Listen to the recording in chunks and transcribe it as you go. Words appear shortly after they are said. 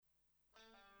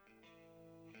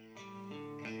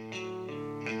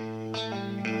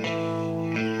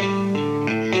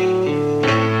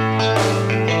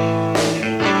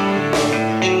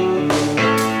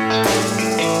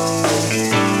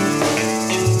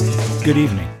Good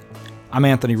evening. I'm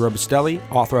Anthony Robustelli,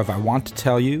 author of I Want to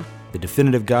Tell You, the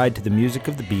definitive guide to the music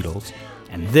of the Beatles,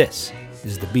 and this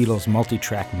is the Beatles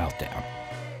Multi-Track Meltdown.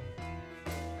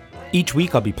 Each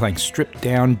week I'll be playing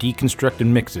stripped-down, deconstructed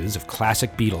mixes of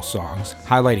classic Beatles songs,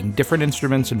 highlighting different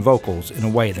instruments and vocals in a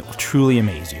way that will truly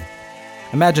amaze you.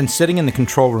 Imagine sitting in the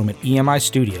control room at EMI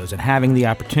Studios and having the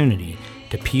opportunity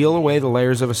to peel away the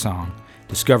layers of a song,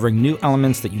 discovering new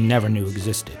elements that you never knew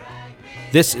existed.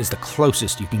 This is the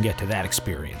closest you can get to that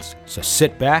experience. So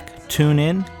sit back, tune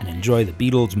in, and enjoy the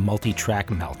Beatles Multi-Track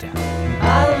Meltdown.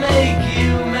 I'll make you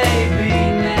maybe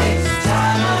next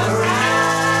time around.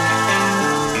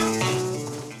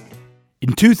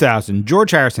 In 2000,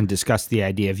 George Harrison discussed the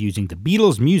idea of using the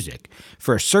Beatles' music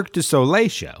for a Cirque De Soleil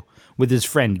show with his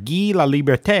friend Guy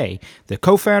Laliberté, the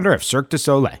co-founder of Cirque De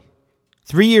Soleil.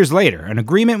 3 years later, an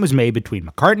agreement was made between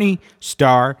McCartney,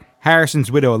 Starr,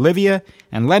 Harrison's widow Olivia,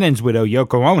 and Lennon's widow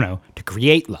Yoko Ono to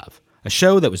create Love, a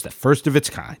show that was the first of its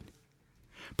kind.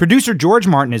 Producer George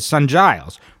Martin and his son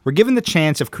Giles were given the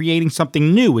chance of creating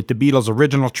something new with the Beatles'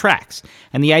 original tracks,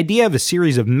 and the idea of a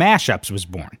series of mashups was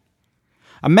born.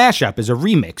 A mashup is a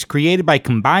remix created by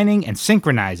combining and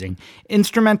synchronizing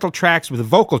instrumental tracks with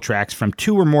vocal tracks from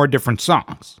two or more different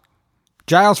songs.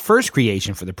 Giles' first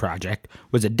creation for the project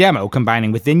was a demo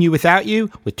combining Within You Without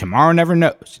You with Tomorrow Never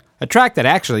Knows, a track that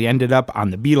actually ended up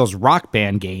on the Beatles' Rock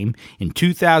Band game in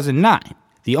 2009,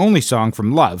 the only song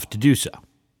from Love to do so.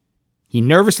 He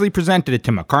nervously presented it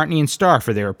to McCartney and Starr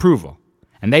for their approval,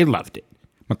 and they loved it,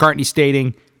 McCartney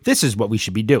stating, "This is what we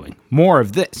should be doing, more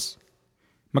of this."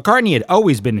 McCartney had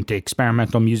always been into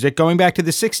experimental music going back to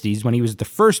the 60s when he was the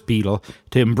first Beatle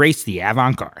to embrace the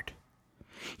avant-garde.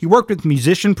 He worked with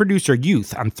musician-producer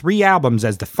Youth on 3 albums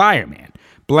as the Fireman,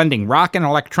 blending rock and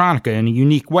electronica in a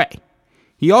unique way.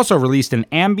 He also released an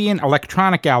ambient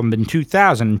electronic album in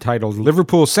 2000 entitled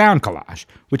Liverpool Sound Collage,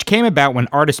 which came about when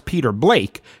artist Peter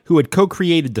Blake, who had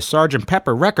co-created the Sgt.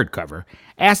 Pepper record cover,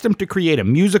 asked him to create a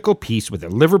musical piece with a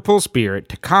Liverpool spirit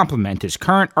to complement his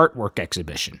current artwork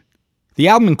exhibition. The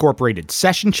album incorporated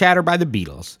session chatter by the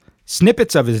Beatles,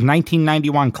 snippets of his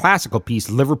 1991 classical piece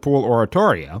Liverpool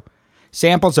Oratorio,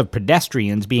 samples of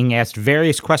pedestrians being asked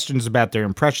various questions about their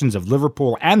impressions of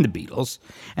Liverpool and the Beatles,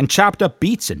 and chopped up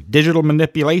beats and digital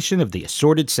manipulation of the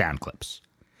assorted sound clips.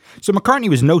 So McCartney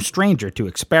was no stranger to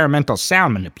experimental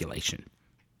sound manipulation.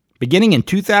 Beginning in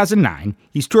 2009,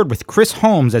 he's toured with Chris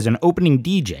Holmes as an opening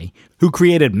DJ who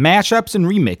created mashups and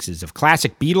remixes of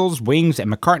classic Beatles, Wings,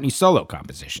 and McCartney solo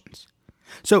compositions.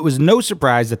 So it was no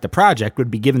surprise that the project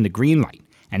would be given the green light,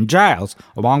 and Giles,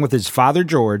 along with his father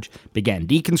George, began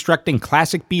deconstructing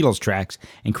classic Beatles tracks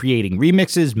and creating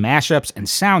remixes, mashups, and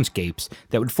soundscapes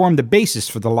that would form the basis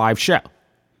for the live show.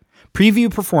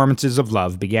 Preview performances of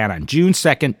Love began on June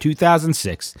 2,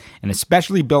 2006, in a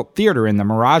specially built theater in the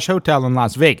Mirage Hotel in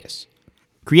Las Vegas.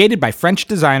 Created by French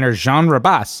designer Jean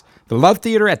Rabas, the Love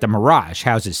Theater at the Mirage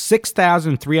houses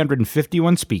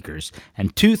 6,351 speakers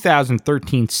and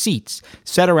 2,013 seats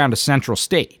set around a central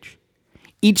stage.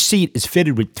 Each seat is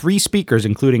fitted with 3 speakers,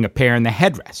 including a pair in the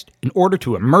headrest, in order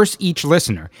to immerse each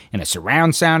listener in a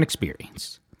surround sound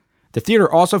experience. The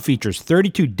theater also features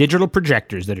 32 digital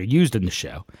projectors that are used in the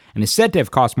show, and is said to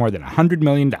have cost more than $100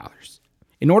 million.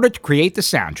 In order to create the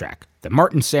soundtrack, the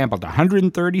Martins sampled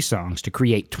 130 songs to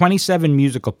create 27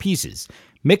 musical pieces,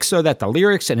 mixed so that the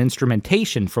lyrics and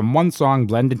instrumentation from one song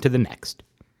blend into the next.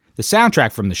 The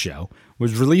soundtrack from the show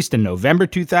was released in November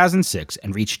 2006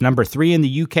 and reached number 3 in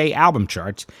the UK album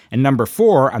charts and number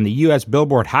 4 on the US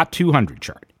Billboard Hot 200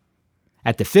 chart.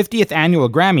 At the 50th Annual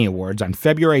Grammy Awards on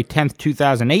February 10,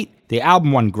 2008, the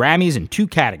album won Grammys in 2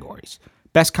 categories,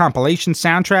 Best Compilation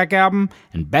Soundtrack Album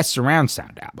and Best Surround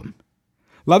Sound Album.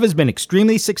 Love has been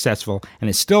extremely successful and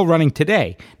is still running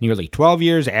today, nearly 12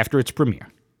 years after its premiere.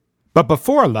 But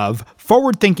before Love,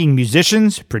 forward-thinking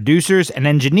musicians, producers, and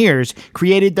engineers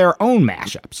created their own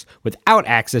mashups without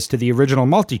access to the original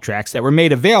multitracks that were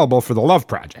made available for the Love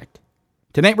project.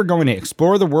 Tonight we're going to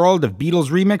explore the world of Beatles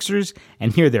remixers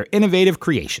and hear their innovative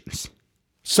creations.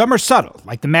 Some are subtle,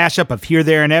 like the mashup of Here,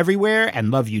 There, and Everywhere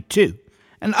and Love You Too,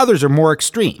 and others are more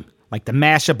extreme, like the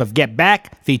mashup of Get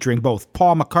Back, featuring both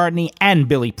Paul McCartney and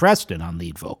Billy Preston on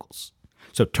lead vocals.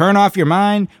 So turn off your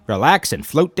mind, relax, and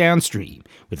float downstream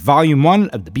with Volume 1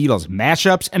 of the Beatles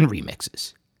Mashups and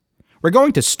Remixes. We're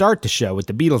going to start the show with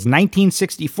the Beatles'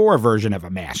 1964 version of a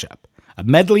mashup, a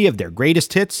medley of their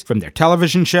greatest hits from their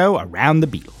television show Around the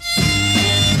Beatles.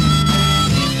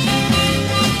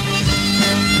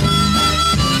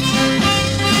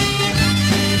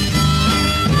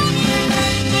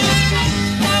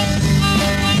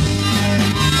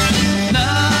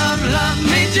 Love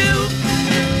me do,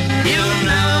 you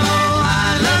know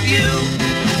I love you.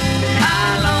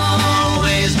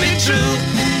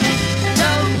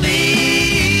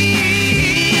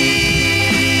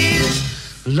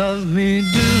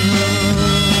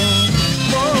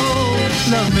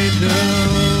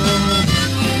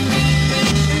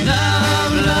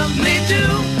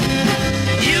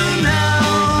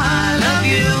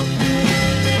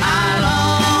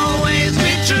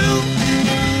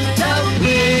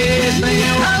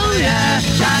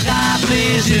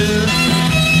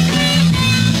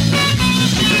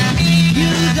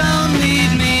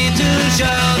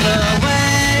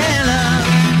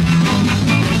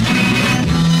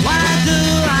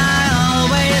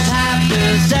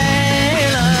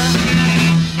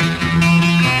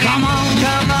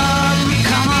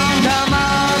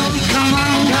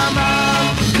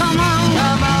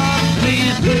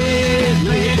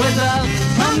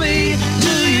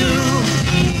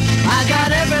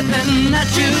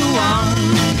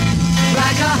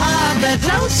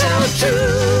 said, oh, so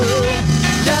true.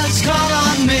 Just call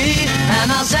on me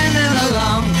and I'll send it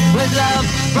along with love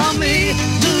from me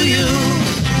to you.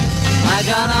 I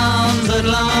got arms that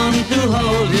long to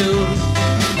hold you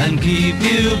and keep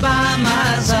you by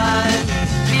my side.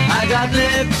 I got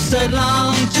lips that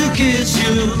long to kiss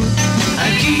you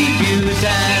and keep you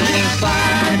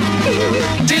satisfied.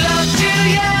 She loves you,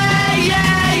 yeah,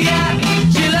 yeah, yeah.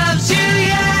 She loves you,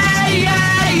 yeah,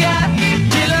 yeah, yeah.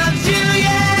 She loves you,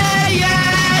 yeah,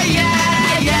 yeah,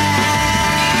 yeah, yeah.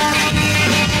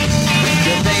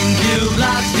 You think you've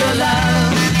lost your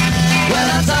love? Well,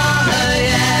 I saw her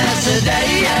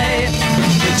yesterday.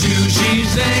 It's you she's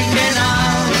thinking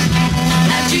of,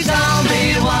 and she told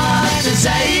me what to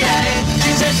say.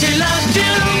 She said she loved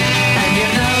you, and you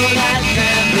know that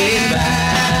can't be bad.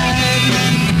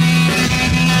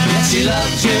 She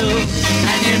loves you,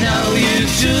 and you know you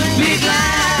should be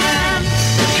glad.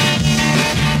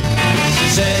 She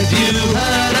said you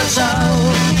hurt her so,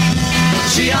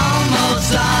 she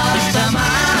almost lost her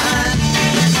mind.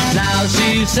 Now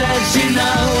she says she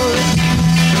knows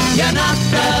you're not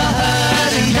the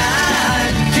hurting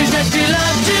kind. She said she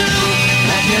loves you,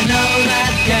 and you know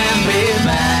that can be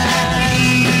bad.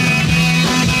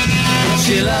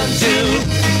 She loves you,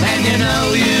 and you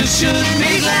know you should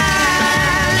be glad.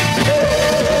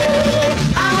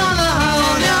 I wanna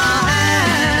hold your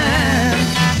hand.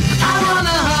 I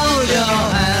wanna hold your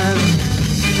hand.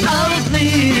 Oh,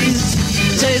 please,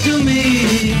 say to me,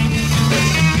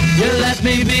 you let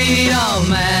me be your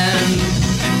man.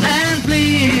 And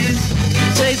please,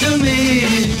 say to me,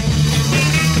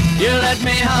 you let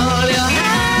me hold your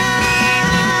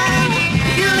hand.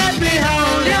 You let me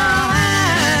hold your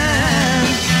hand.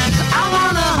 I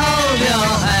wanna hold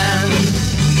your hand.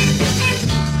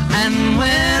 And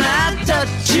when I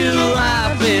touch you,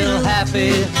 I feel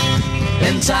happy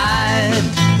inside.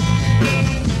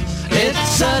 It's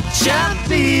such a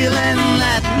feeling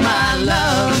that my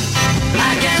love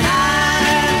I can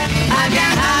hide, I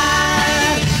can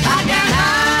hide, I can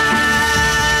hide.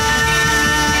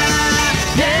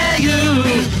 Yeah, you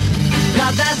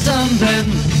got that something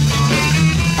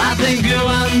I think you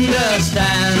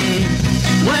understand.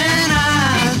 When I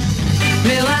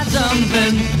feel that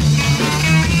something,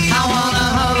 I wanna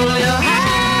hold your hand.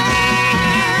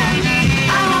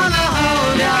 I wanna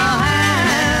hold your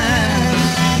hand.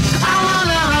 I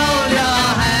wanna hold your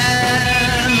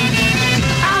hand.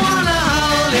 I wanna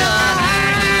hold your hand.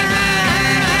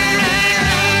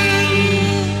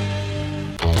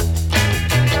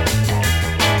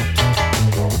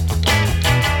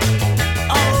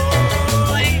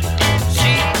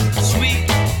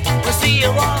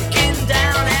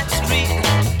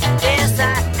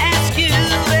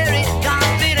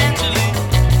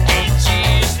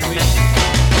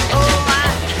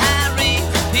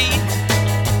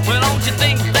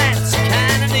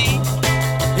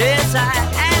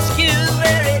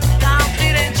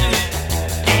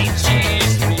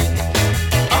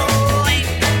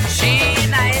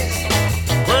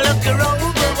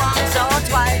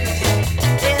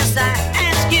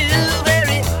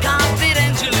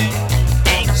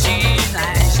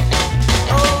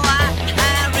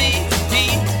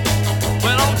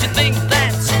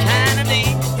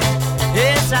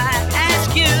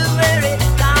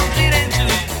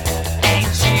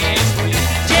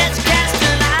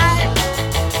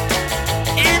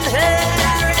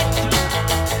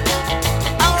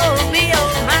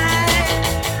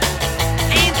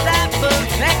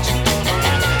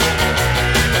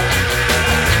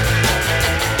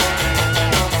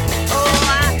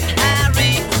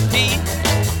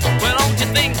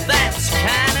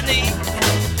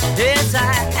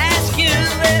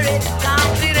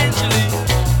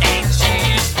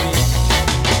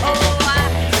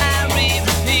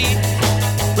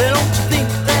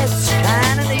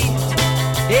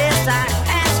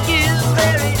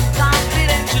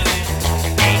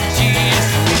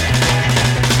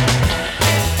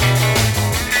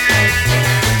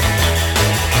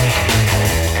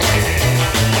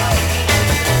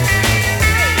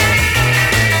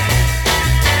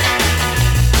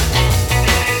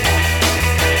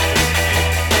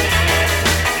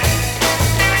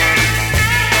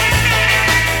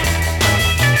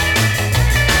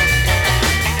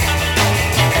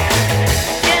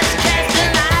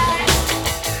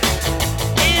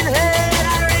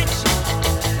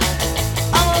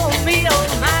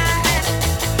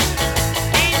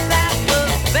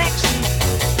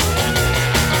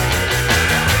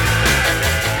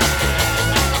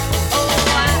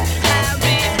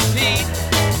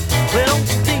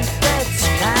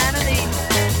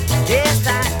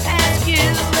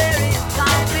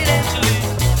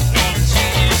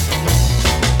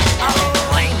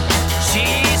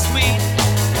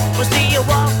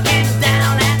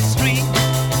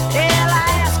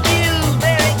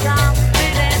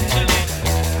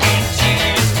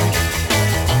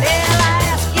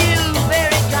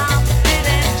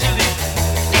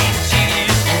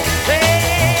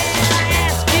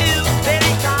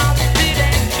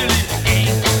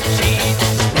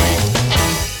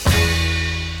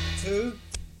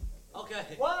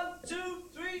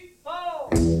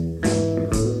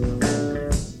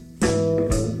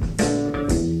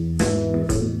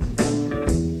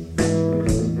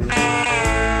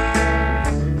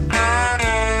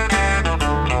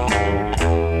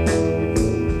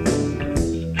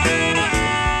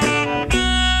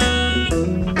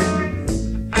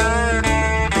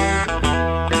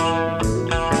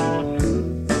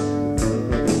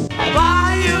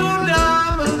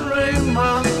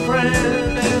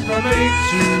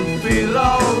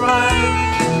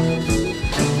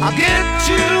 I'll get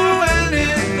you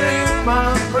anything,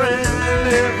 my friend,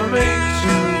 if it makes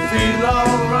you feel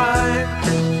alright.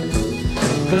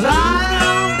 'Cause I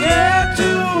don't care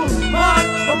too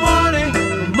much for money.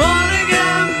 Money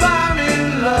can buy me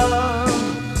love.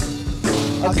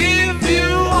 I'll give you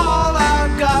all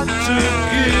I've got to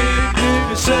give if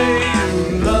you say you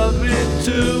love me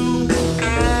too.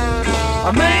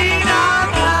 I may not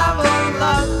have a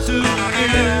lot to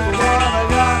give, but what I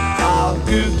got I'll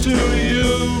give to you.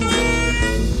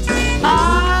 I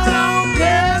don't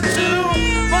care too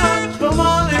much for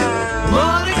money.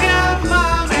 Money can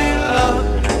buy me love.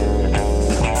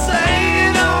 Say you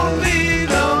don't need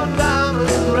no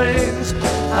diamond rings,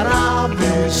 and I'll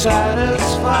be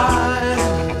satisfied.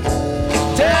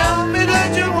 Tell me that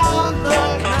you want the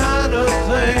kind of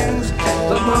things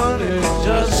the money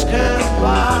just can't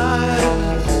buy.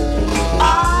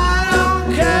 I don't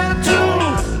care too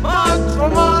much for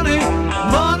money.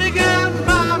 Money can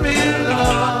buy me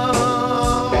love.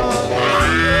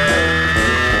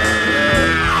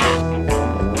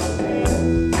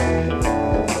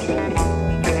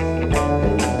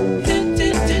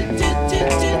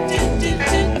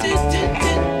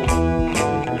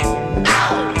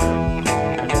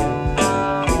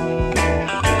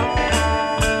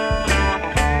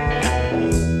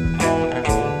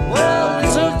 Well, they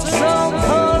took some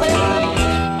honey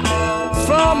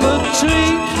from a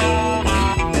tree,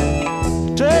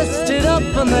 dressed it up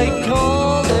and they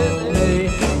called it me.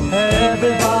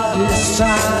 Everybody's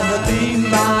trying to be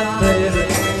my baby.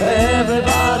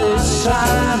 Everybody's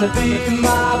trying to be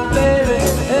my baby.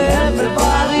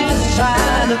 Everybody's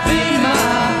trying to be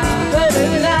my baby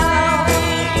now.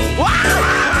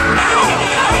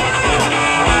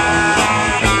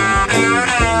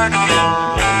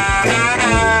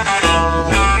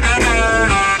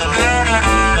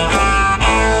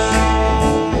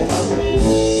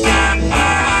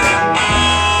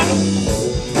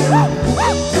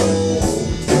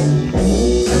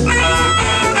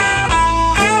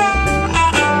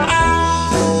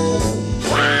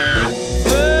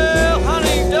 Well,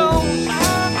 honey, don't,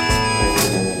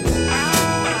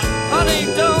 honey,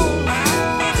 don't,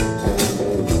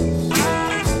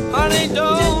 honey,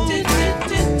 don't,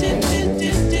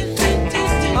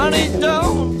 honey,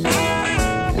 don't.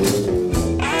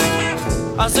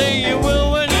 I say you will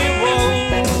when you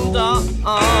won't.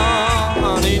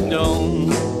 Honey, don't.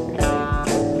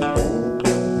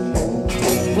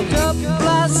 Woke up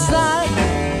last night,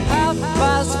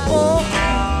 4:30,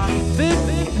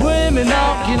 50 women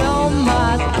knocking on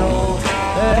my door.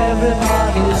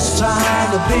 Everybody's trying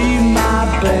to be my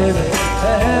baby.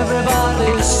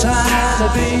 Everybody's trying to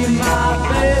be my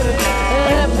baby.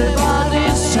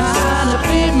 Everybody's trying to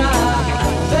be my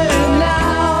baby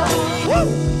now. Woo!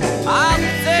 I'm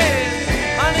dead,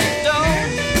 honey, don't.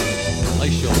 I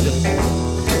showed you.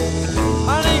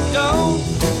 Honey, don't.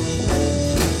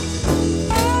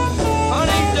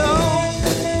 Honey, don't.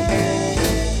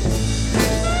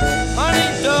 Honey,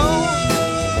 don't.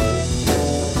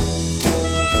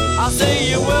 I say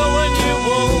you will when you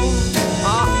won't.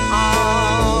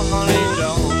 Honey,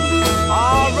 don't.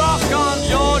 I'll rock on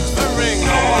George the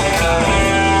Ringo one time.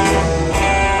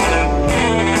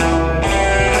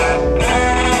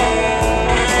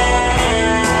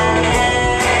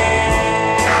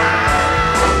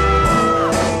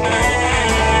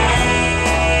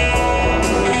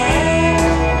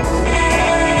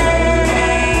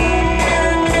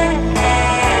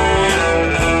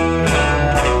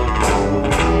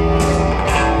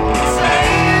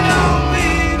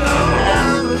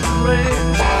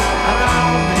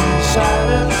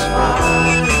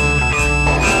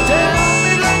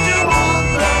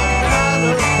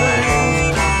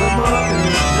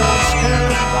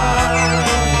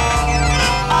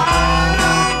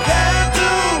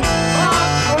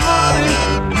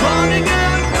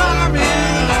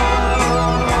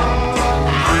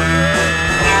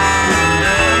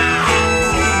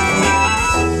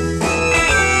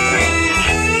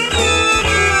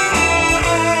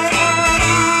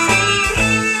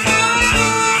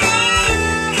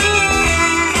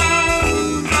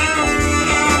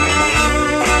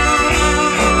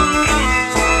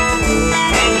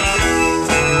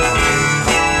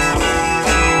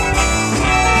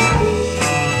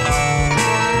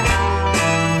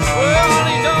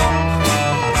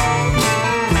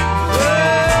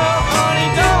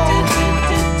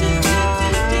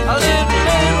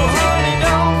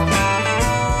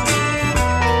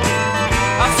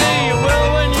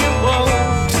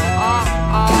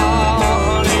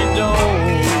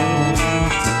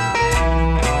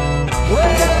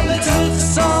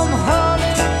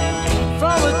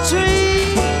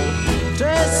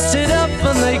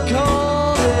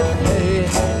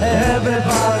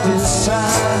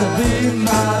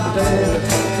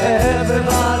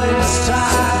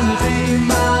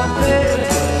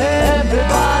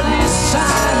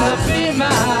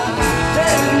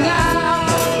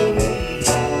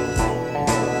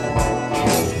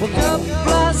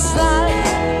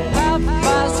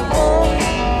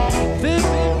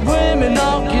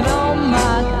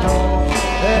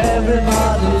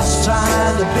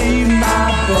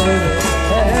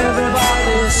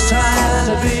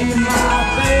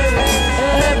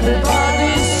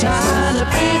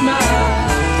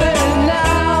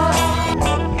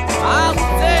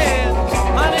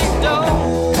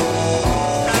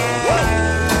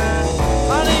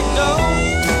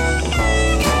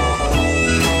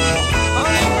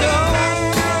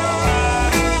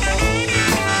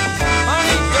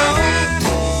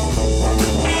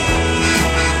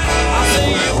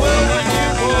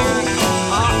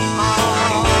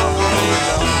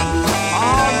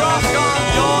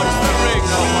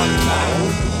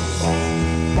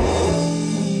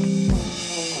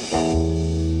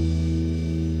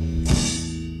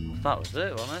 was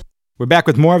it, wasn't it? We're back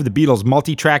with more of the Beatles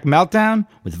Multi-Track Meltdown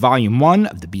with Volume 1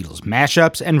 of the Beatles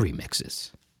Mashups and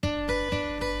Remixes.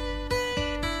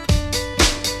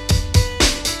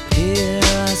 Here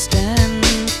I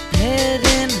stand, head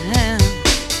in hand,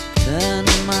 turn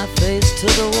my face to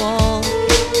the wall.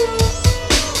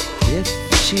 If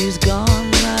she's gone,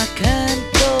 I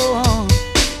can't go on,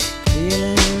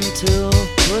 feeling to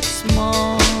put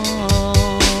small.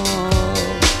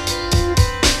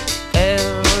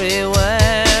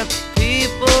 Everywhere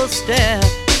people stare,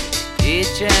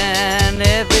 each and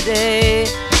every day,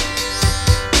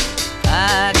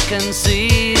 I can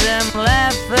see them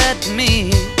laugh at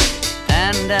me,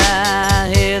 and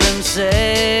I hear them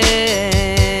say,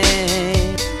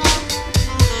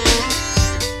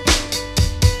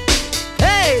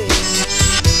 hey,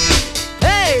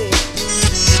 hey,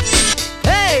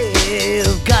 hey,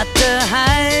 you've got to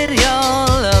hide your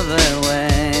love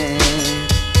away.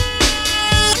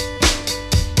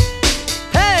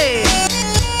 Hey,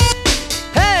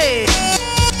 hey,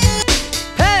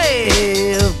 hey,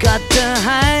 you've got to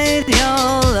hide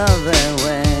your love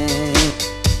away.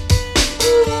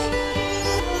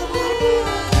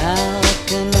 How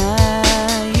can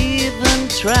I even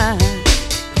try?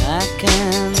 I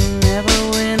can never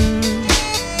win.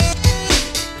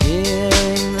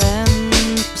 Hearing them,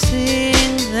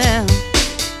 seeing them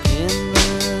in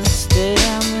the state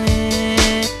I'm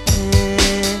in.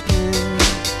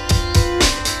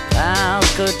 How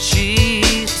could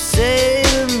she say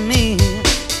to me,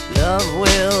 love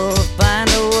will find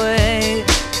a way?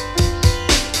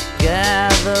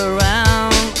 Gather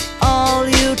round, all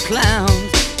you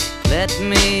clowns, let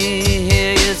me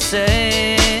hear you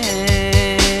say,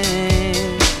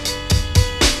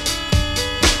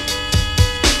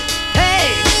 hey,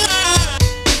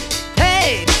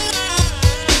 hey,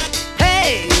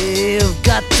 hey, you've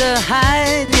got to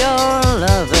hide your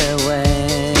love away.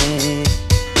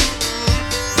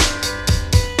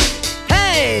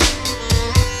 Hey,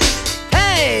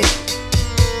 hey,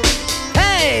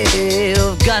 hey,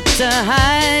 you've got to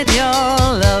hide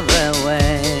your love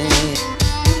away.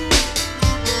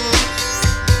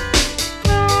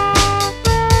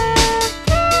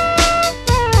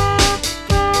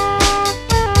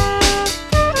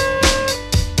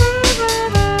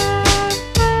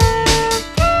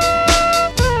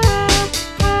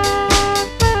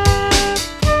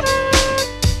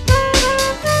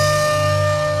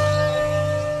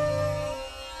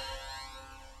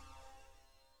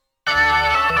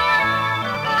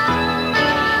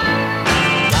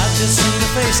 I've just seen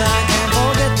her face, I can't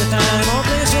forget the time or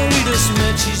place where we just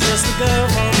met. She's just the girl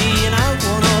for me, and I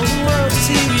want all the world to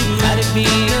see we met. Had it been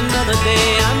another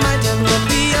day, I might have looked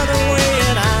the other way,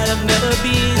 and I'd have never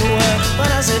been aware. But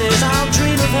as it is, I'll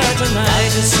dream of her tonight. I've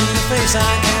just seen her face,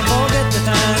 I can't forget the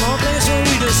time or place where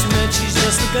we just met. She's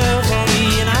just the girl for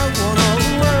me, and I want all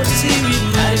the world to see we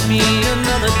met. Had it been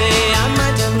another day, I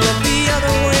might have looked the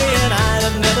other way, and I'd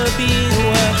have never been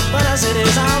aware. But as it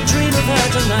is, I'll dream of her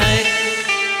tonight.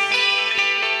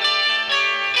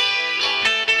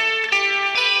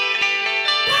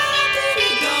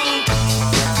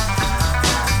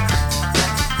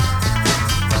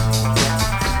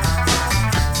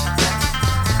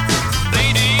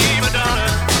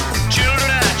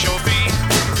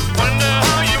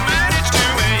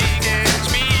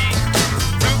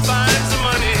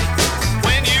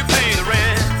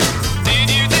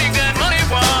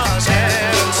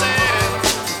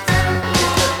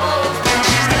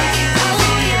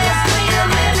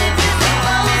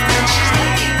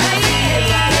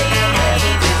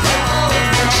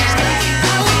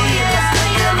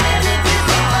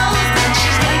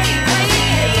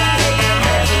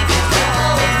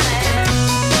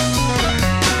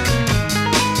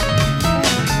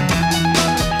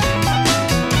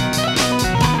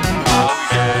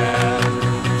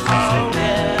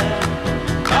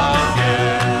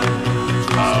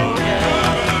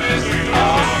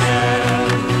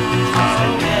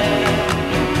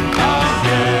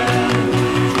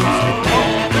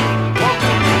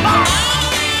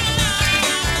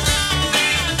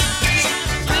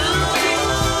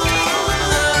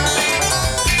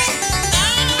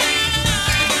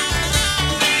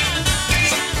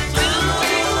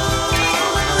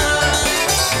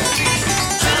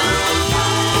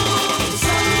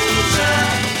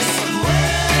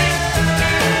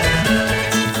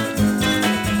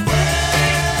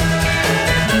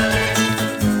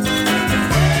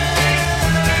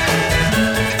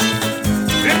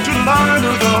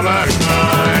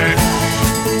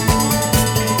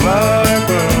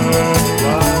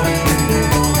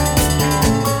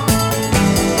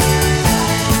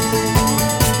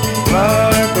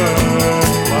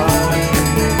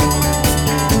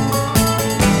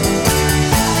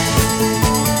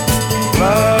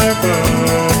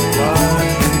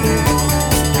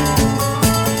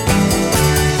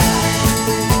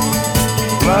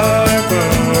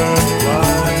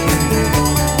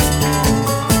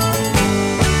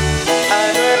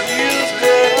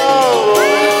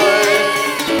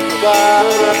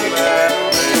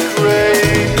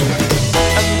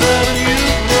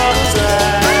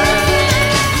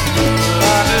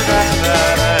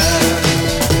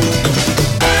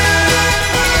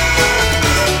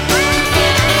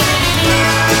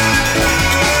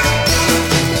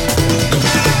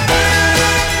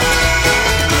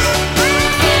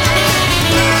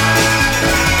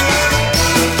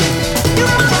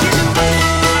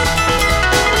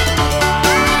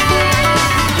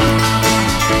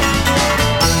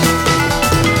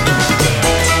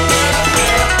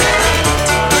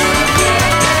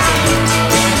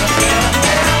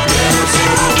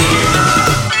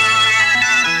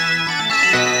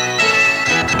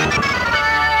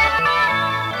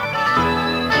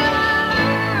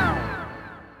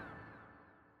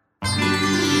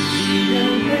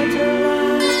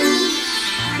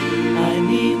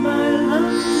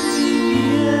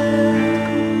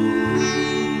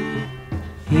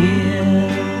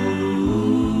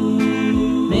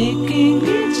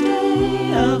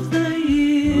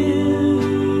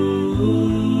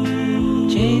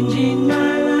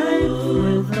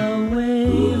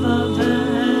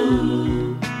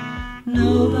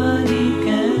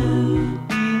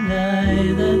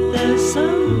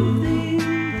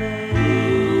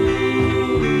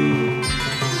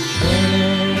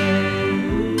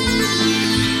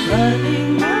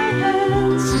 running my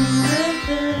hands through her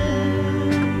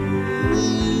hair.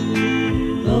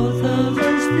 Both of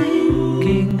us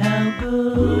thinking how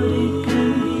good it can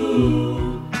be.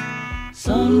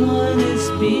 Someone is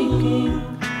speaking,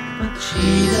 but she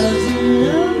doesn't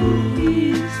know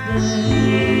he's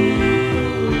there.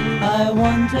 I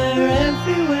want her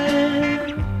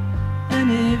everywhere, and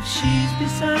if she's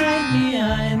beside me,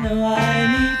 I know I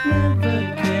need never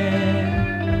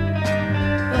care.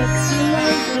 But to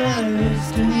love her is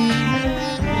to need her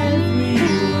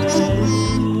everywhere,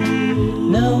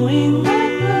 knowing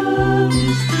that love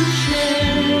is to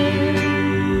share.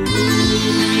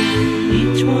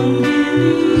 Each one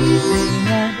believing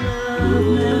that love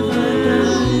never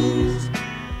dies,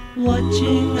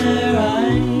 watching her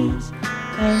eyes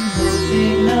and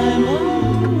hoping I'm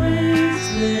always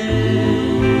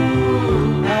there.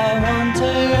 I want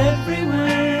her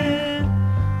everywhere,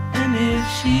 and if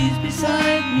she's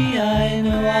beside me, I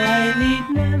know I need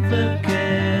never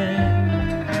care.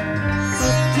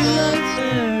 But to love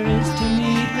her is to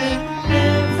meet her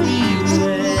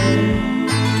everywhere,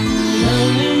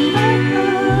 knowing that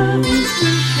love is to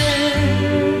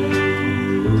share.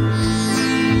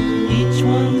 Each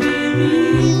one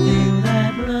believing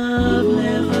that love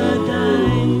never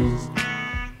dies,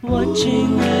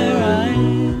 watching her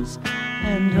eyes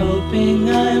and hoping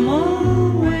I'm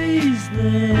always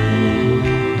there.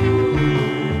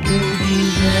 We'll be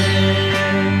there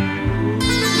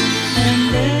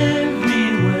and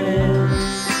everywhere,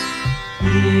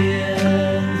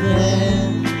 here,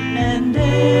 there, and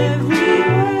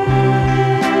everywhere.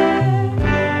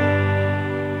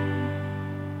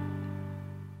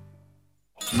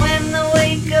 When I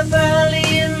wake up early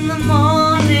in the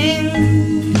morning,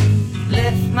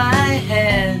 lift my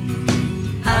head,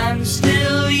 I'm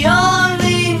still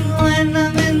yawning. When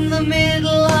I'm in the middle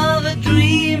of a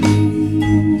dream,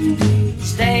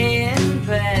 stay in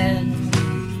bed,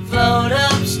 float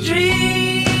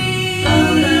upstream,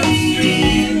 float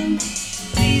upstream.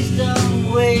 Please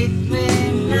don't wake me,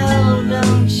 no,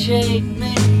 don't shake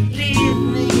me, leave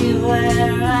me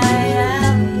where I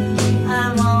am,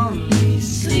 I'm only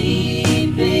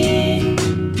sleeping.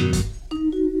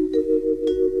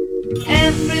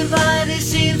 Everybody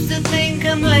seems to think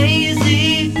I'm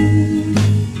lazy.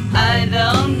 I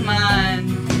don't mind,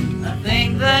 I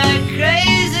think they're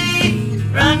crazy,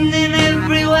 running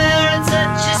everywhere at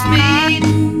such a speed,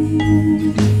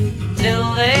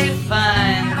 till they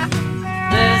find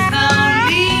there's no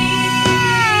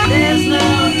need, there's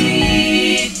no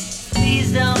need.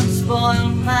 Please don't spoil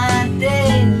my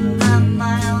day, I'm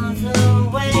miles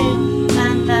away,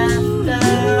 and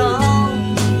after all,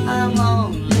 I'm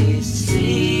only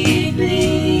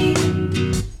sleeping.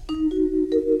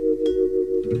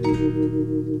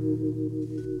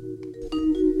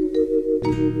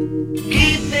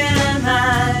 Keeping an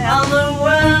eye on the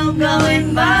world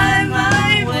going by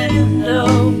my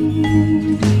window,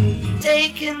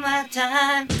 taking my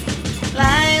time,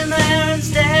 lying there and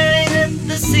staring at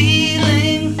the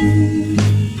ceiling,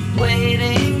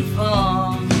 waiting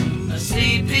for a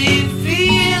sleepy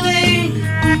feeling.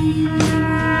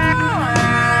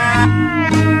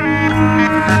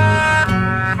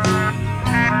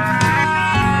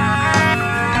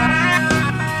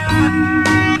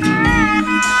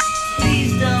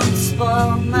 Please don't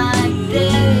spoil my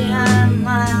day, I'm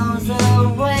miles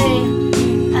away,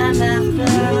 and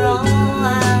after all,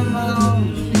 I'm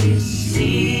only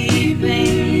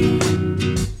sleeping.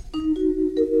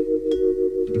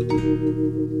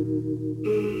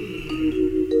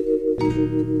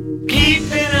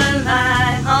 Keeping an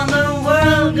eye on the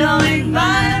world going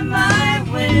by my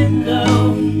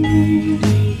window,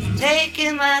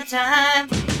 taking my time.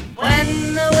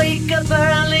 When I wake up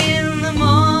early in the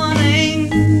morning,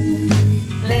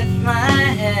 lift my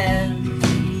head,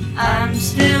 I'm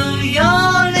still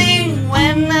yawning.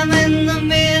 When I'm in the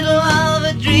middle of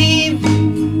a dream,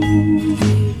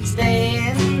 stay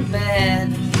in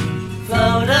bed,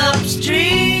 float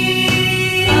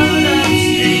upstream, float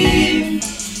upstream.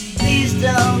 Please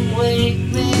don't wake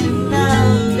me,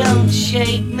 no, don't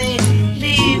shake me,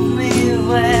 leave me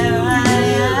where I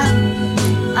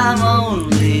am, I'm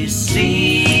only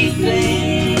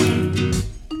sleeping.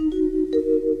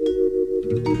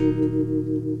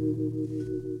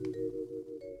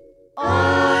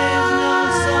 Always know,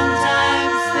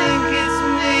 sometimes think it's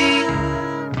me,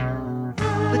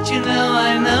 but you know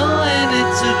I know when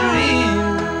it's a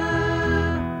dream.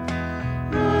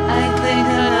 I think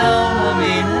I know, I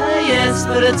mean, yes,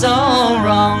 but it's all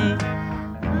wrong.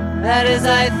 That is,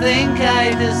 I think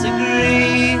I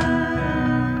disagree.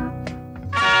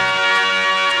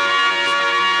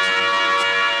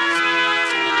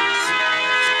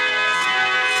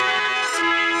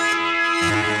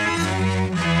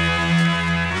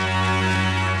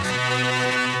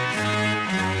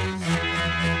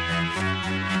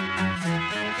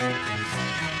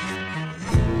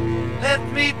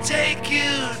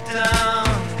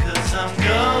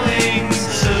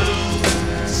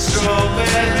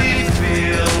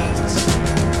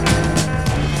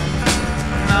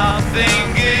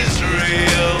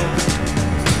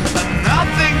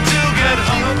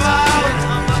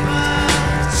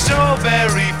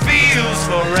 strawberry fields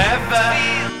forever.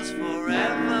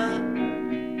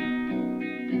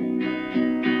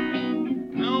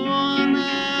 No one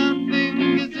I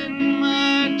think is in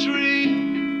my tree.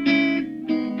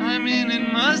 I mean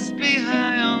it must be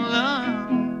high on love.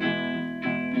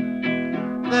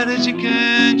 That is you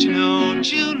can't,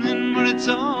 tune in, but it's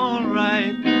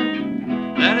alright.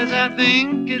 That is I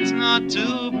think it's not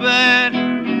too bad.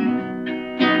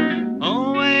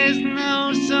 Always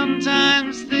know,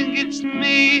 sometimes think it's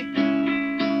me.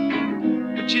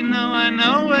 But I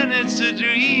know when it's a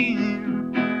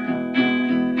dream.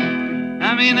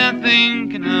 I mean I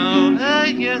think,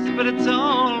 yes, but it's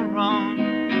all wrong.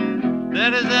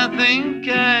 That is I think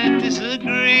I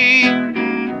disagree.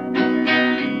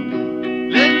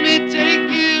 Let me take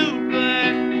you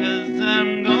back, 'cause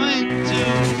I'm going to.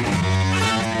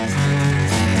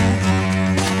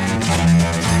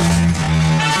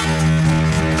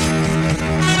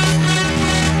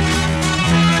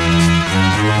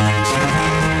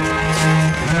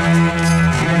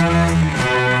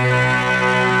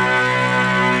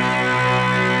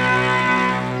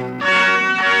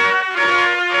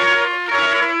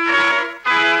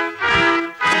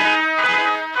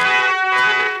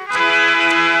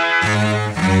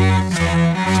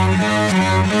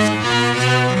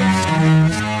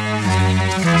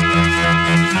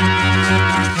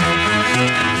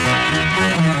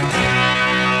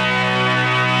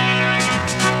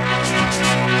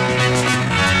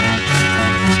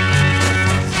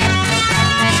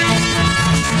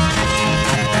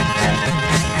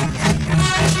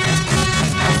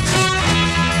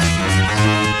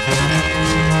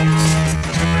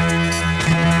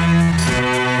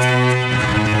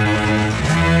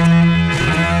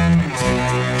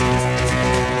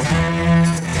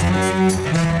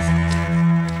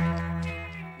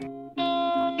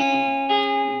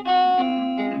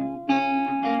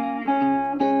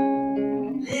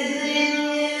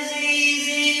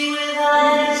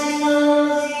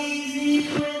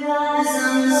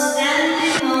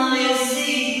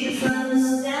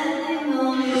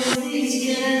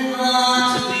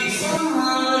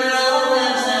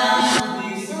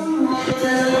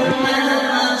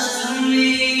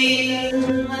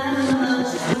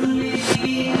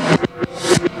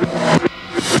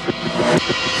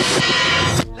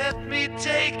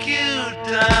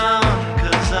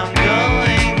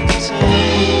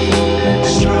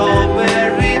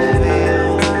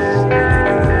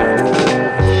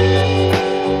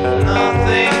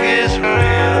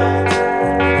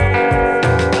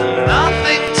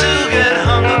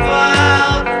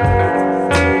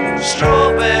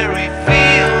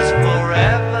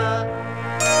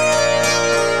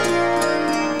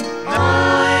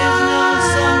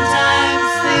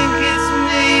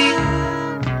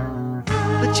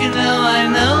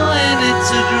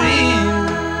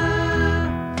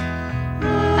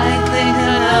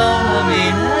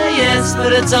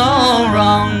 But it's all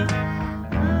wrong.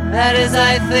 That is,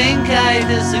 I think I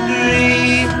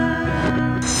disagree.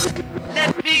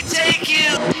 Let me take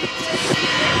you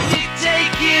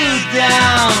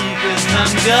down, 'cause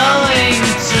I'm going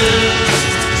to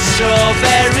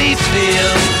strawberry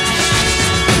fields.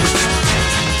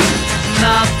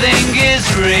 Nothing is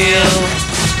real,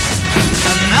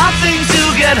 and nothing to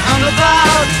get hung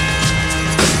about.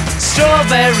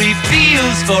 Strawberry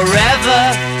fields forever.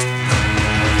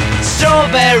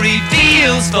 Strawberry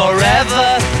fields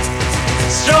forever.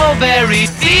 Strawberry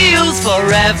fields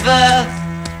forever.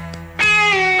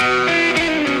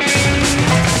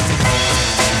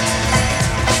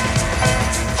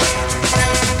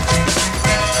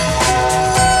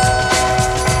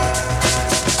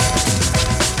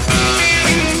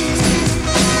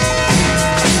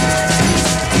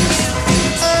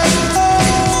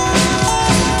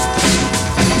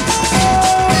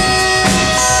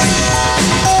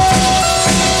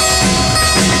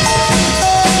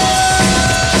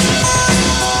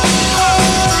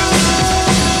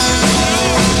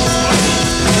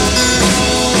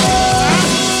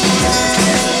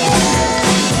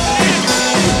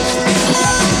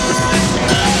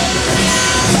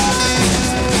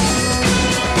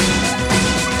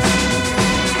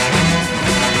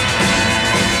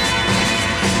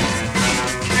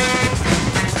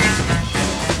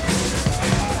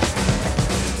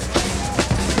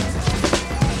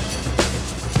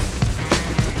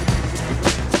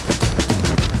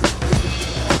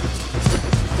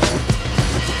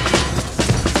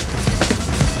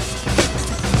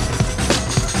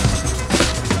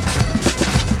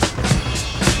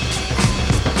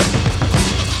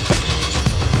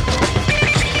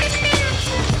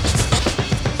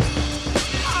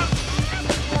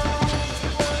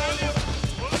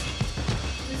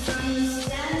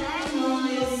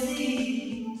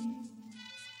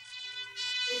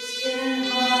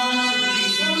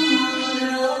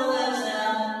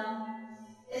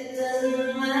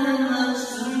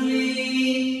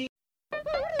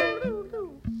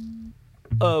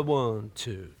 1,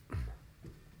 2.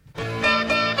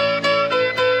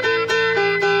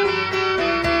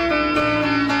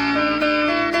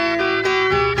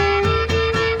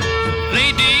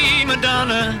 Lady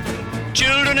Madonna,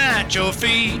 children at your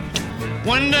feet,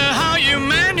 wonder how you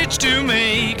manage to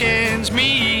make ends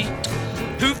meet.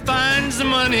 Who finds the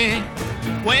money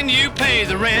when you pay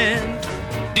the rent?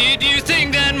 Did you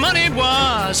think that money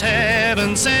was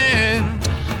heaven sent?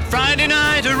 Friday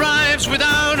night arrives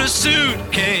without a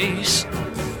suitcase,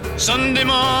 Sunday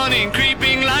morning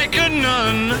creeping like a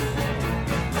nun.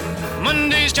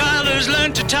 Monday's child has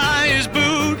learned to tie his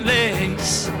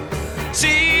bootlace.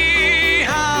 See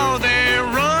how they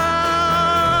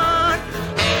run.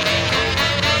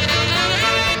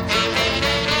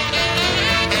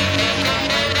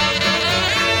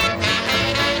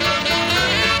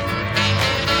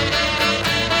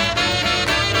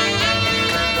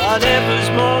 Whatever's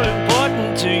more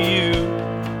important to you,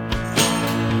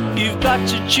 you've got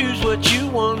to choose what you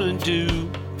want to do.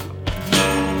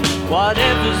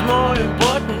 Whatever's more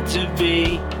important to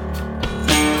be.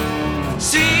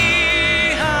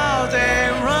 See how they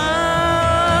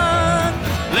run.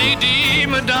 Lady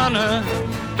Madonna,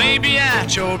 baby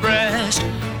at your breast,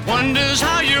 wonders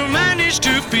how you manage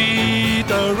to feed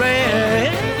the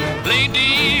rest.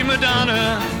 Lady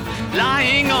Madonna,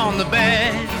 lying on the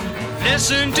bed,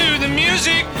 listen to the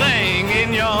music playing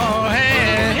in your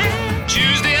head.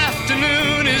 Tuesday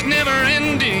afternoon is never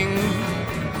ending.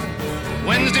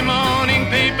 Wednesday morning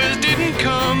papers didn't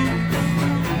come.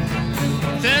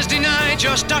 Thursday night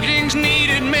your stockings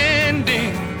needed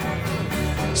mending.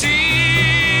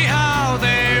 See how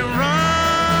they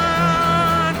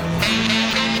run.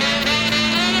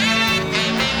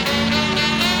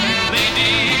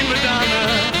 Lady Madonna,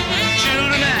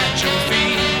 children at your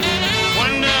feet,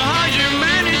 wonder how you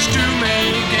manage to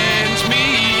make ends meet.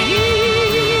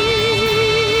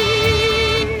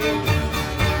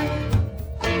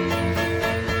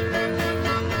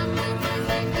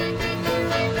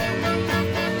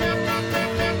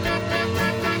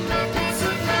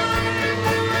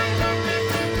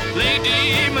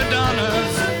 Lady Madonna,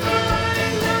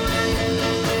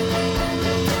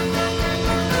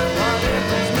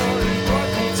 Whatever's more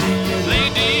important to you,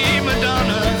 Lady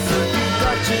Madonna, you've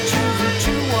got to choose what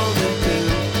you want to do.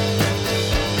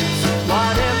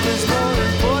 Whatever's more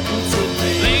important to me,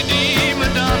 Lady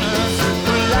Madonna,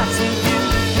 relaxing you,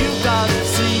 you gotta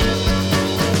see.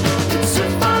 It's a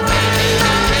fine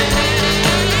line.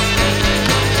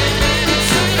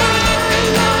 It's a fine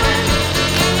line.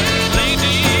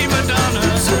 Lady Madonna,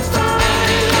 It's a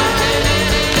fine line.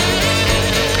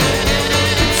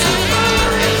 It's a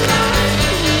fine line.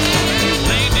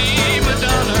 Lady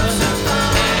Madonna.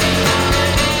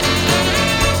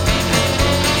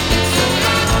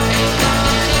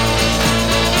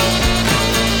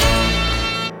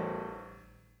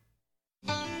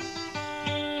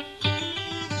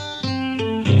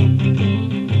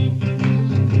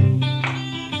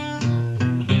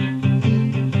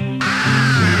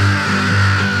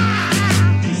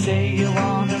 You say you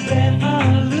want a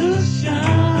revolution,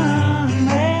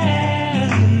 well,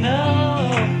 no,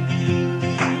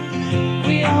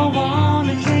 we all want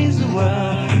to change the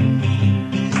world.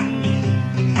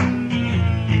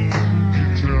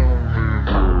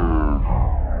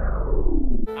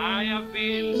 I have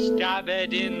been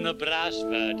stabbed in the brass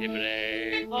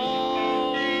vertebrae.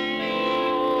 Oh,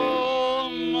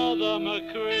 Mother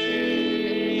McCree.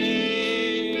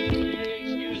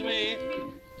 Excuse me.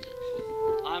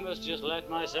 I must just let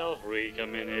myself reek a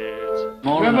minute.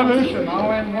 Revolution,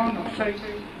 RN1,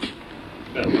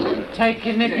 take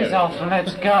your knickers off and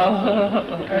let's go.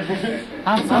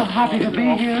 I'm so happy to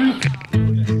be here.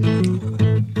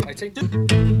 I take it.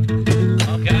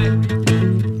 Okay.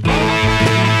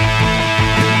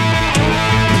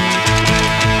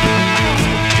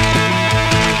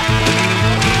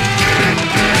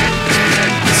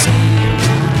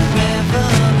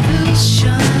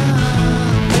 Revolution,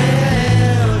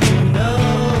 well, you know,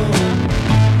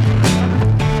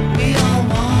 we all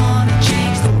want to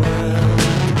change the world.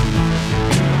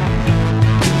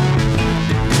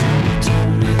 You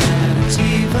told me that it's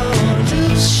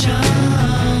evolution,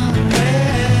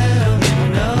 well, you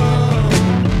know.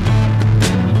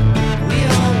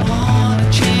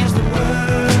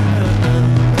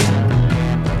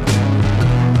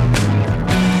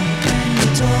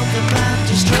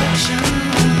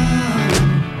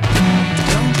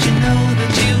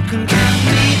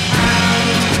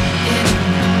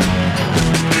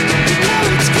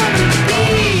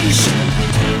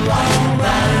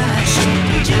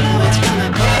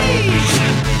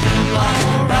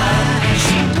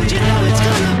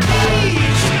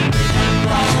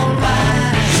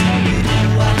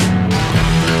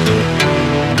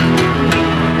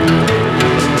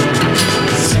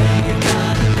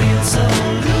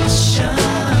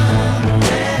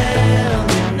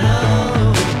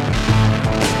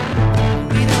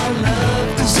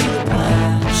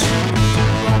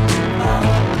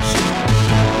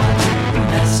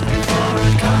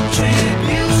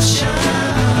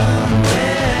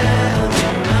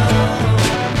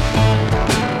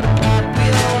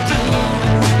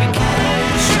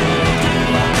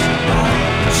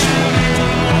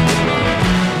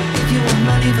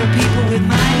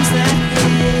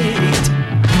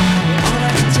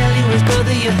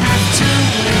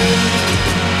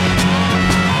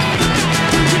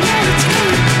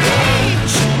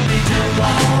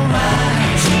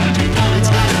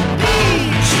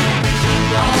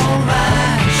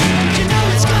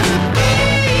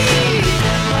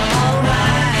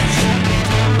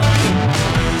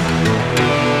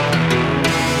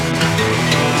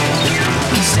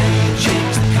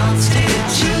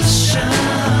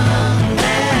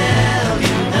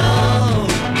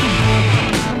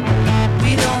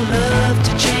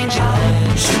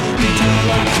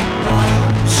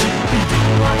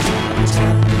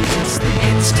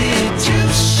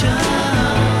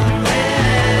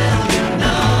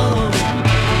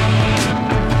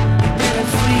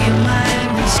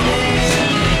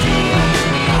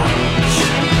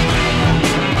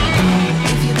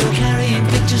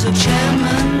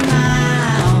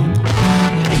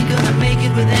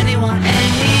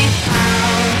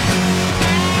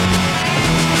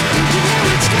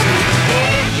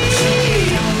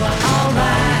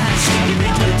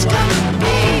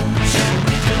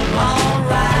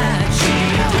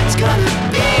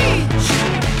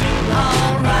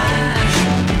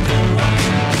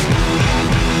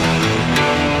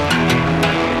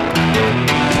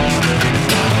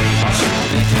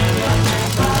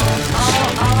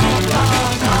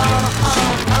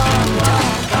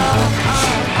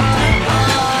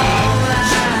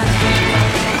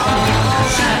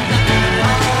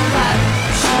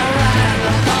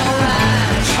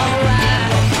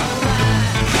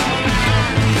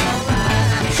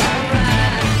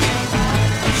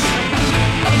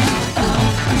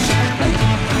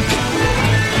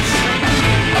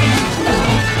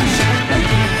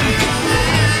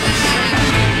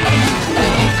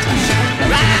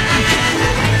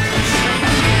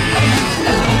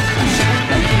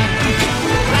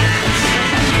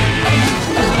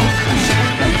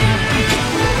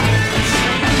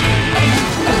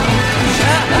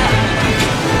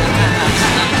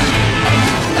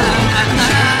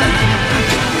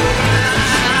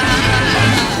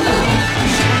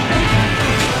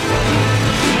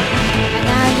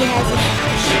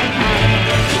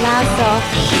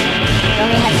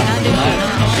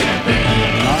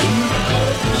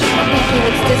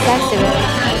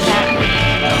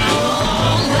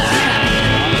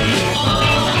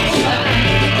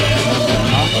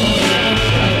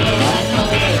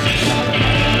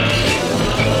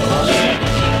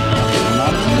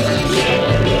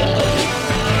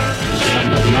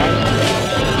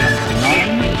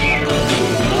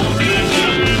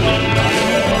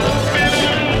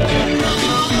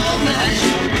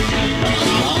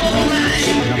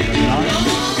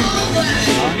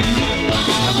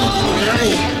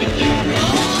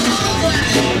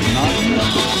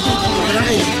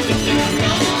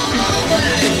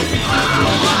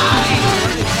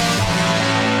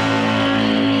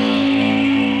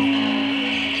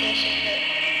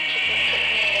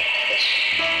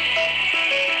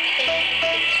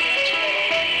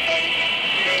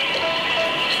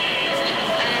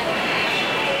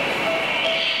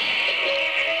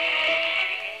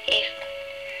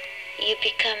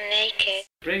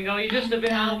 Ringo, you just a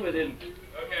bit out with him.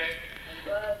 Okay.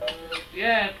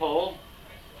 Yeah, Paul.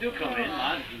 Do come in,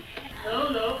 man.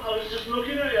 No, I was just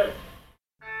looking at you.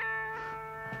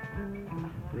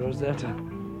 Rosetta.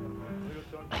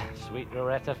 Sweet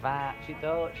Rosetta Fat. She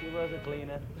thought she was a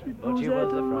cleaner, but she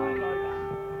was a fry.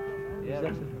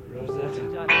 Yeah, Rosetta.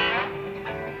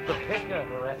 The picker,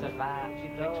 Rosetta Fat. She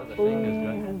thought the fingers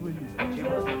great, but she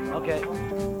was. Okay.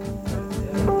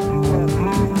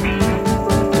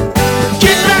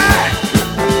 Get back!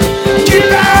 Get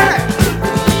back!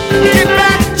 Get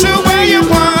back to where you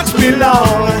once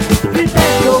belonged. Get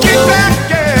back,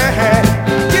 yeah!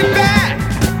 Get back!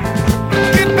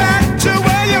 Get back to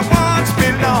where you once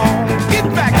belonged. Get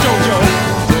back, Jojo!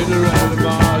 Turn around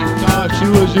about, thought she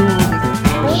was your woman.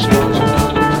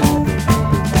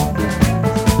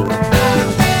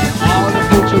 All the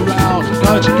folks around,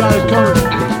 thought you got it covered,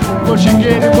 but she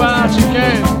get it while she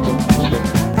can.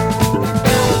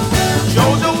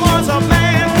 Jojo was a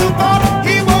man who thought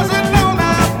he was a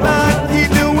loner, but he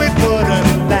knew it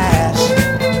wouldn't last.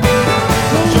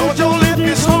 Jojo left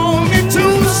his home in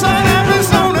Tucson,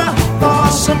 Arizona,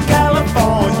 for some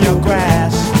California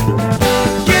grass.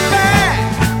 Get back!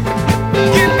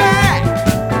 Get back!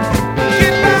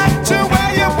 Get back to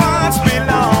where you once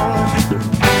belonged.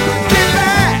 Get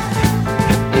back!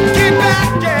 Get back,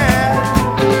 yeah!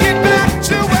 Get back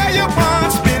to where you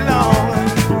once belonged.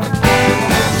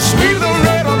 Sweet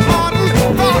Loretta Martin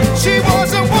thought she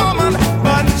was a woman,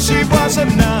 but she was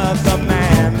another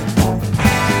man.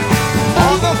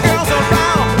 All the girls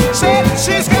around said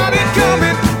she's got it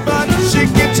coming, but she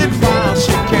gets it while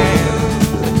she can.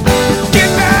 Get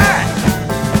back!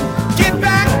 Get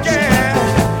back, yeah!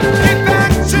 Get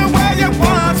back to where you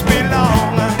once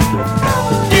belonged.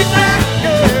 Get back,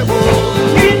 yeah!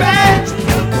 Get back!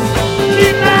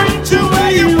 Get back to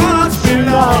where you once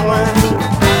belonged.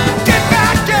 Get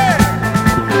back, yeah!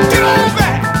 Get on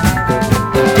back!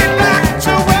 Get back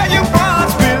to where you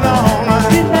once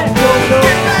belonged. Get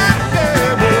back,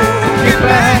 yeah! Get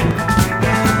back!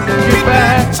 Get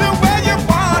back to where you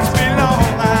once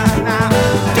belonged. Now,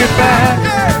 get back,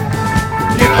 yeah!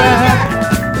 Get back!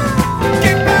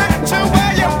 Get back to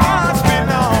where you once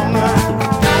belonged.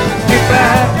 Get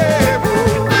back, yeah!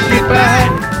 Get back!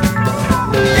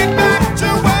 Get back to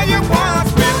where you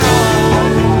once belonged.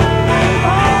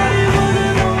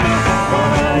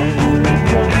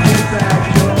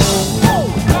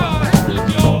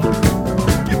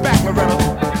 Get back, Loretta.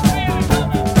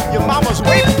 Your mama's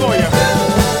waiting for you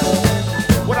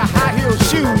with her high heel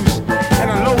shoes and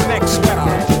a low neck sweater.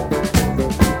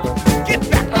 Get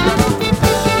back, Loretta.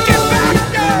 Get back,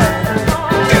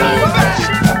 yeah. Get on back.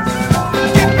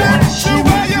 Get back to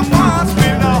where you once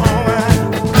belonged.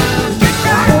 Get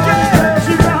back, yeah.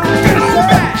 Get on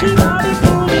back.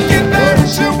 Get back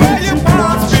to where you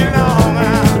once belonged.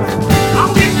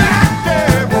 Get back,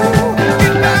 yeah.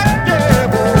 Get back, yeah.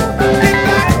 Get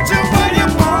back to where you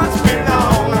once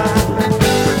belonged.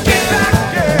 Get back,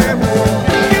 yeah.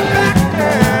 Get back,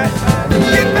 yeah.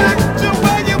 Get back to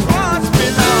where you once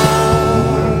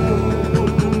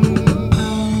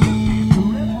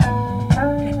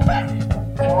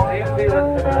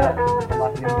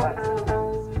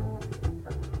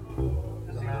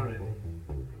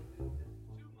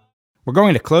We're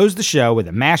going to close the show with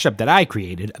a mashup that I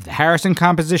created of the Harrison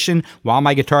composition While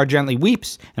My Guitar Gently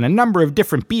Weeps and a number of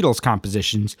different Beatles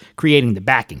compositions, creating the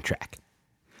backing track.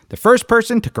 The first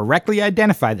person to correctly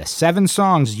identify the 7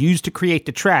 songs used to create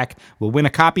the track will win a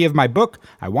copy of my book,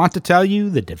 I Want to Tell You,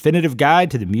 The Definitive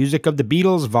Guide to the Music of the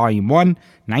Beatles, Volume 1,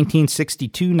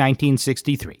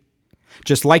 1962-1963.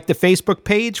 Just like the Facebook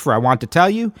page for I Want to Tell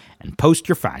You and post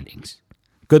your findings.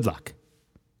 Good luck.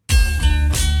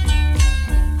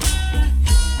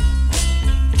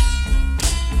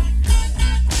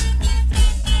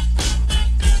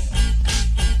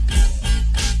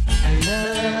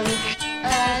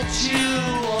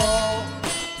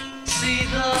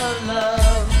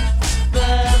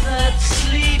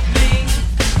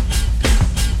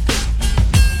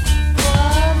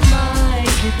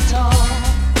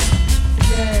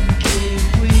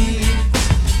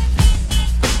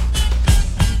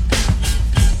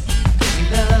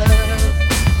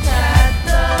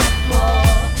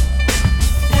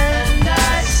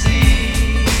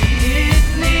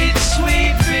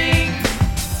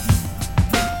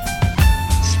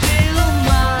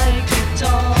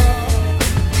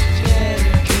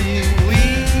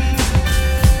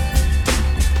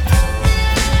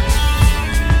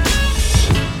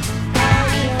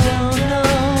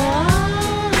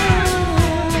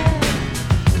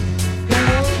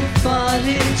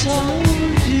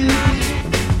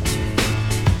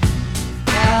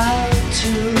 to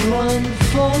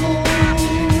unfold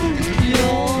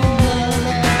your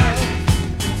love.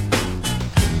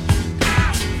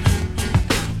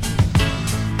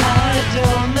 I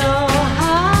don't know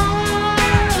how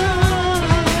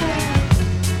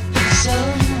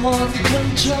someone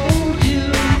controlled you.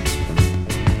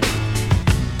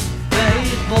 They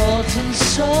bought and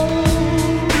sold.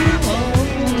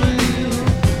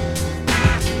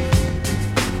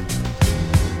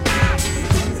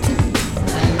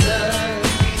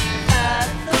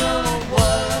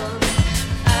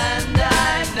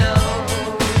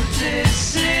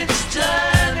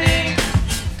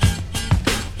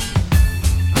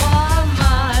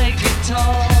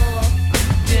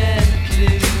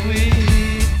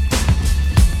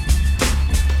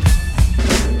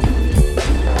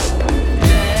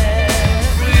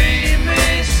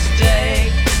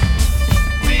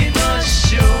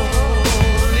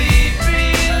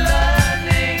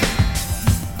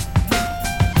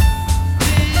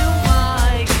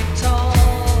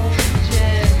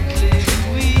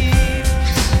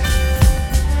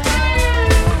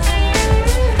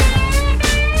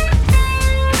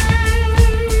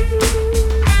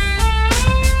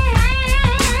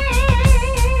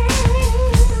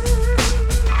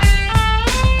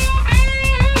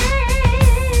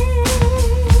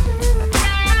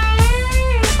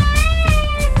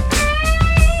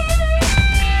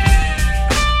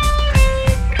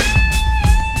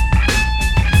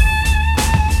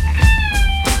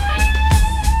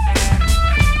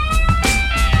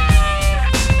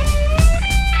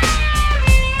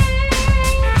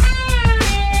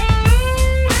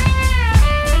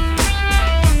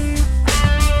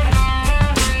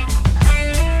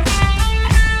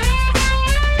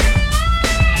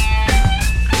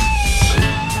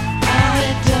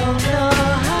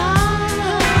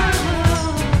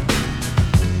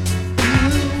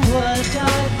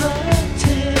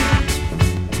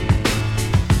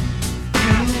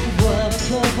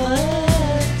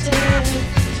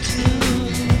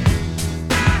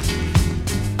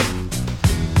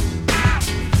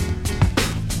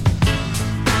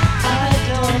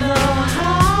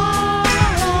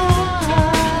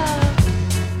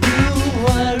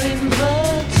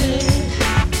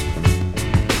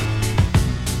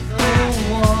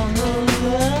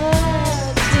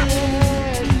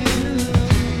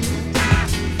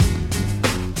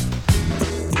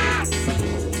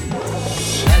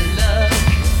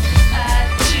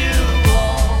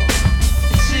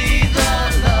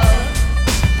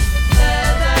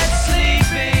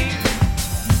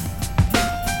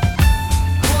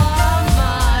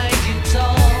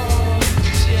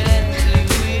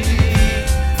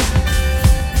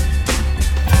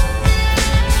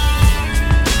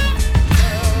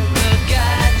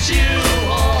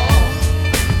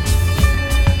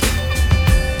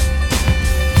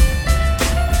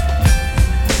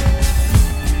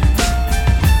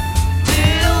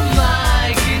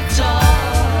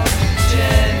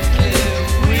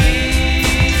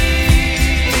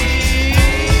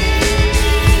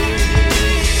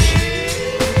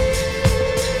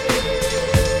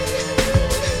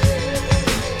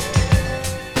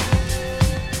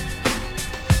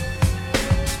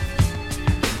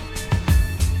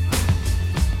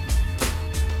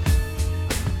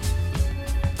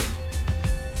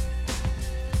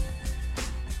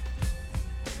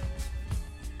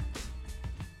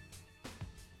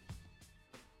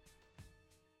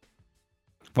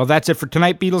 Well, that's it for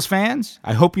tonight, Beatles fans.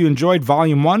 I hope you enjoyed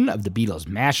Volume 1 of the Beatles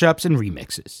Mashups and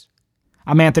Remixes.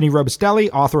 I'm Anthony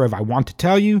Robustelli, author of I Want to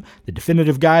Tell You, The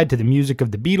Definitive Guide to the Music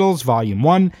of the Beatles, Volume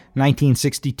 1,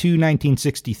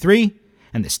 1962-1963,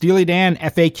 and the Steely Dan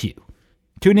FAQ.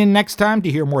 Tune in next time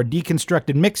to hear more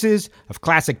deconstructed mixes of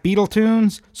classic Beatle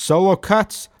tunes, solo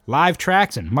cuts, live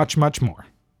tracks, and much, much more.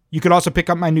 You could also pick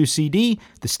up my new CD,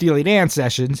 The Steely Dan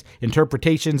Sessions,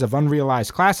 Interpretations of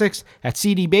Unrealized Classics, at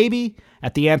CD Baby,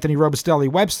 at the Anthony Robustelli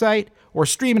website, or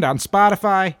stream it on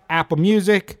Spotify, Apple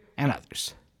Music, and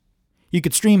others. You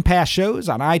could stream past shows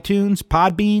on iTunes,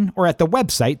 Podbean, or at the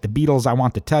website,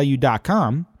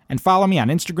 thebeatlesIwanttotellYou.com, and follow me on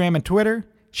Instagram and Twitter,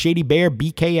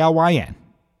 ShadyBearBKLYN.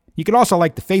 You can also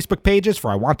like the Facebook pages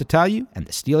for I Want to Tell You and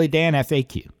the Steely Dan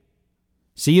FAQ.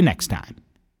 See you next time.